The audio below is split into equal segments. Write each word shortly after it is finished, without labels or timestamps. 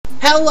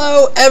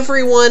Hello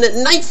everyone,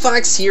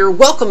 Nightfoxx here,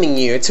 welcoming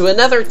you to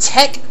another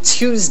Tech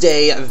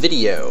Tuesday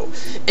video.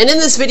 And in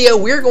this video,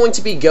 we're going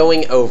to be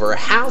going over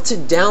how to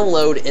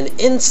download and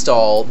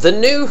install the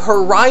new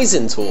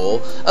Horizon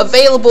tool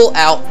available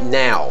out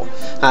now.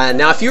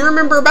 Now, if you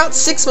remember about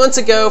 6 months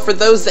ago, for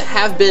those that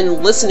have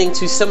been listening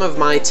to some of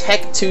my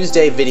Tech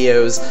Tuesday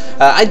videos,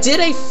 I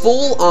did a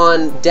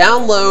full-on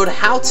download,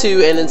 how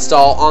to, and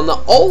install on the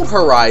old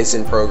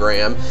Horizon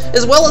program,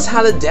 as well as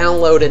how to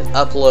download and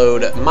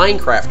upload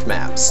Minecraft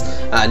maps.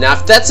 Now,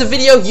 if that's a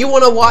video you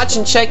want to watch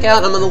and check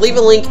out, I'm going to leave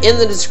a link in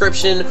the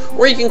description,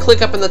 or you can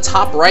click up in the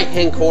top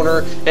right-hand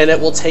corner, and it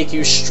will take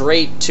you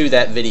straight to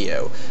that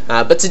video.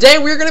 But today,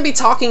 we're going to be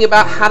talking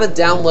about how to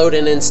download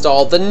and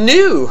install the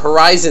new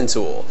Horizon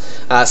tool.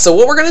 So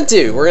what we're going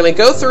to do, we're going to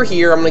go through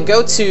here. I'm going to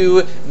go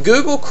to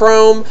Google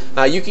Chrome.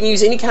 You can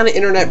use any kind of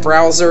internet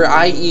browser,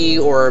 IE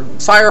or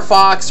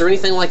Firefox or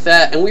anything like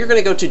that, and we're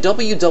going to go to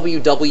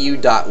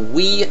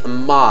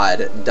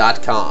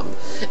www.wemod.com.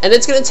 And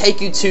it's going to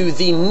take you to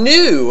the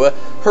new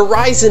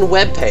Horizon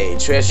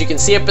webpage. As you can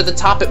see up at the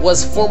top, it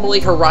was formerly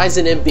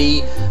Horizon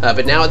MB,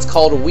 but now it's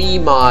called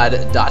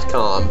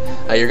wemod.com.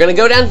 You're going to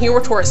go down here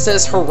to where it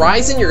says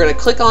Horizon. You're going to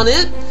click on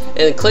it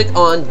and click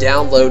on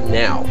Download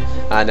Now.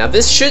 Now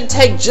this should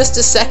take just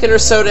a second or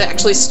so to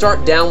actually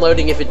start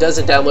downloading. If it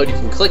doesn't download, you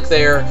can click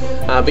there,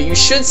 but you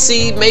should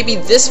see maybe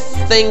this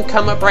thing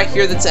come up right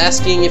here that's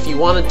asking if you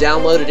want to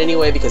download it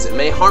anyway because it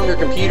may harm your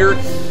computer.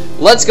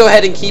 Let's go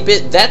ahead and keep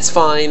it. That's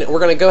fine. We're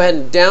going to go ahead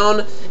and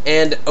down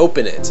and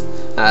open it.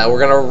 We're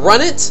going to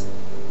run it.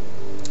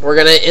 We're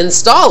going to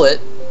install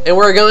it. And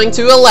we're going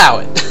to allow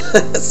it.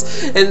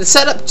 And the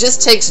setup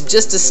just takes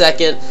just a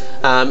second.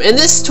 And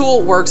this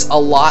tool works a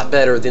lot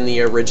better than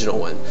the original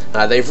one.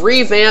 They've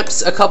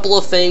revamped a couple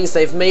of things.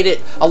 They've made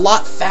it a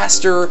lot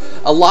faster,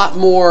 a lot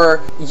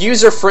more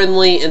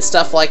user-friendly and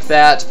stuff like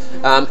that.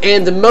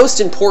 And the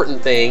most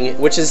important thing,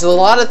 which is a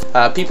lot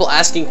of people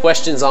asking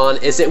questions on,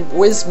 is it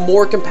was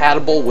more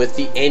compatible with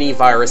the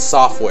antivirus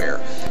software.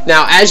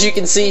 Now, as you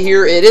can see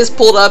here, it is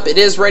pulled up. It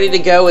is ready to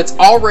go. It's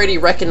already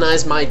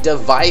recognized my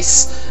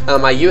device,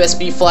 my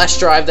USB flash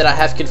drive that I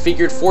have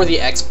configured for the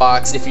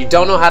Xbox. If you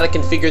don't know how to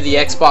configure the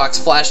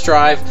Xbox flash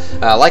drive,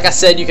 like I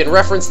said, you can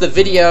reference the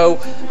video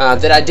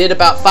that I did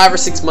about 5 or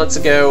 6 months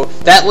ago.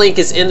 That link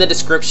is in the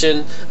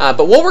description.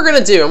 But what we're going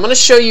to do, I'm going to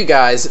show you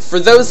guys, for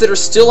those that are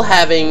still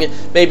having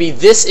maybe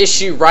this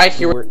issue right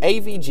here, where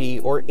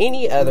AVG or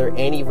any other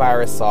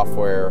antivirus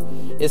software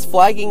is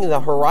flagging the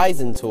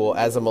Horizon tool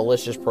as a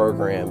malicious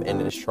program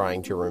and is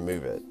trying to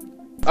remove it.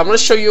 I'm going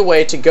to show you a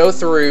way to go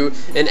through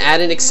and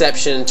add an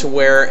exception to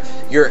where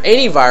your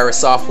antivirus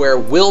software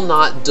will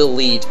not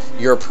delete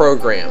your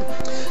program.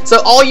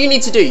 So all you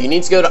need to do, you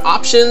need to go to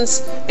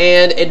Options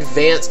and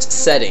Advanced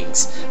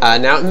Settings.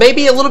 Now it may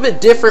be a little bit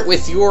different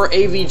with your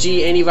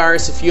AVG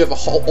antivirus if you have a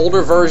whole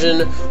older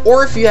version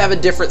or if you have a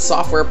different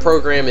software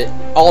program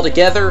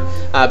altogether,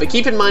 but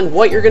keep in mind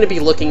what you're going to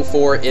be looking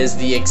for is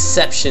the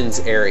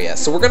exceptions area.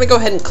 So we're going to go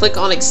ahead and click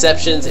on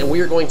exceptions, and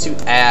we are going to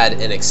add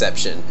an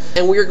exception.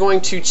 And we are going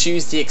to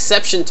choose the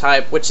exception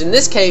type, which in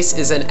this case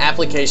is an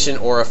application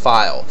or a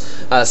file.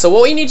 So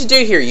what we need to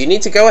do here, you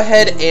need to go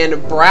ahead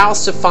and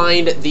browse to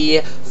find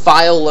the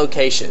file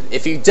location.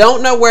 If you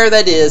don't know where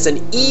that is,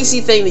 an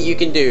easy thing that you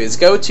can do is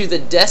go to the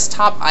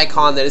desktop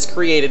icon that is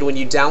created when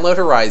you download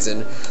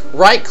Horizon,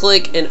 right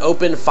click and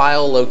open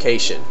file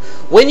location.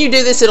 When you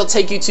do this, it'll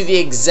take you to the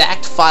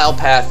exact file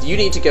path you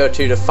need to go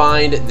to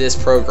find this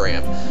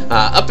program.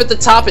 Up at the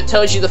top it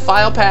tells you the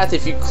file path.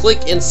 If you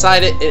click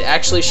inside it, it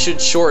actually should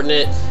shorten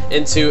it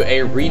into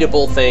a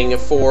readable thing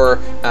for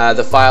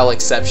the file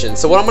exception.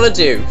 So what I'm going to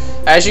do,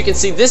 as you can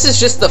see, this is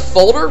just the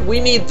folder. We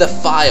need the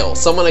file.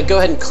 So I'm going to go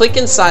ahead and click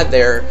inside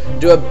there,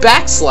 do a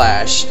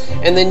backslash,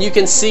 and then you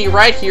can see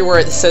right here where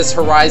it says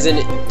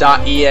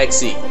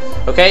horizon.exe.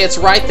 Okay, it's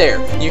right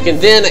there. You can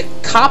then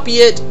copy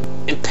it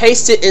and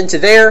paste it into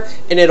there,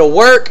 and it'll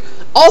work.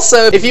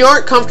 Also, if you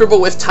aren't comfortable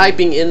with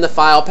typing in the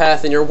file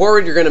path and you're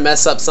worried you're going to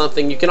mess up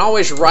something, you can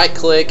always right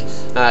click,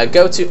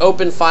 go to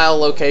open file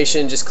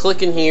location, just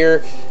click in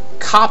here,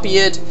 copy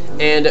it,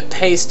 and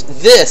paste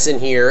this in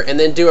here, and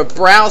then do a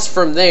browse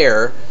from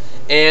there.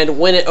 And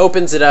when it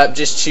opens it up,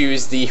 just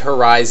choose the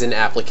Horizon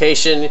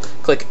application,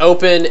 click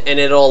open, and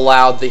it'll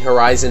allow the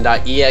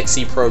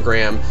horizon.exe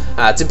program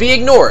to be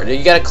ignored.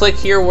 You got to click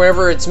here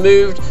wherever it's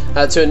moved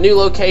to a new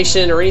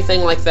location or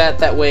anything like that.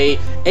 That way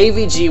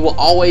AVG will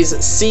always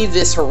see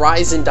this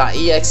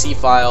horizon.exe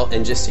file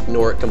and just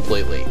ignore it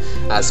completely.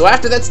 So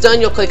after that's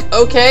done, you'll click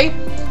OK.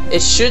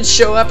 It should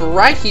show up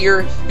right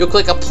here. You'll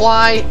click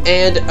apply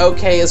and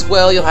OK as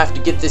well. You'll have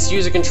to get this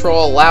user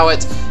control, allow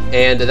it,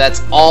 and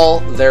that's all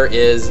there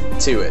is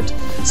to it.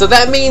 So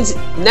that means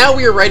now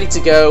we are ready to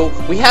go.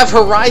 We have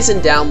Horizon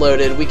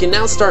downloaded. We can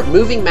now start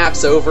moving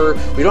maps over.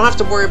 We don't have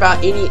to worry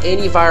about any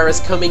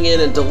antivirus coming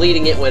in and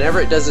deleting it whenever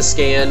it does a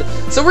scan.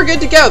 So we're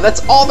good to go.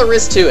 That's all there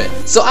is to it.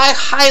 So I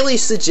highly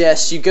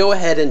suggest you go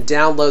ahead and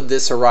download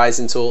this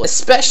Horizon tool,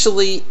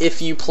 especially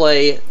if you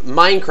play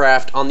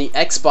Minecraft on the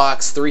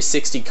Xbox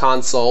 360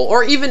 console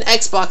or even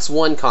Xbox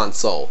One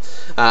console.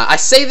 I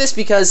say this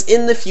because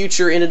in the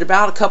future, in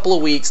about a couple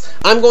of weeks,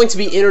 I'm going to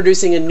be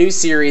introducing a new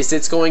series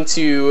that's going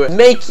to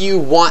make you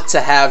want to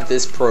have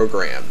this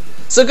program.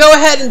 So go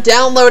ahead and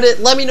download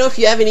it. Let me know if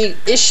you have any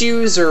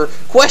issues or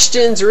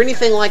questions or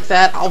anything like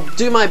that. I'll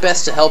do my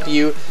best to help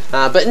you.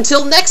 But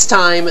until next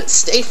time,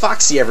 stay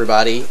foxy,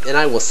 everybody, and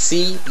I will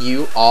see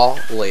you all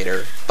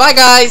later. Bye,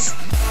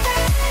 guys!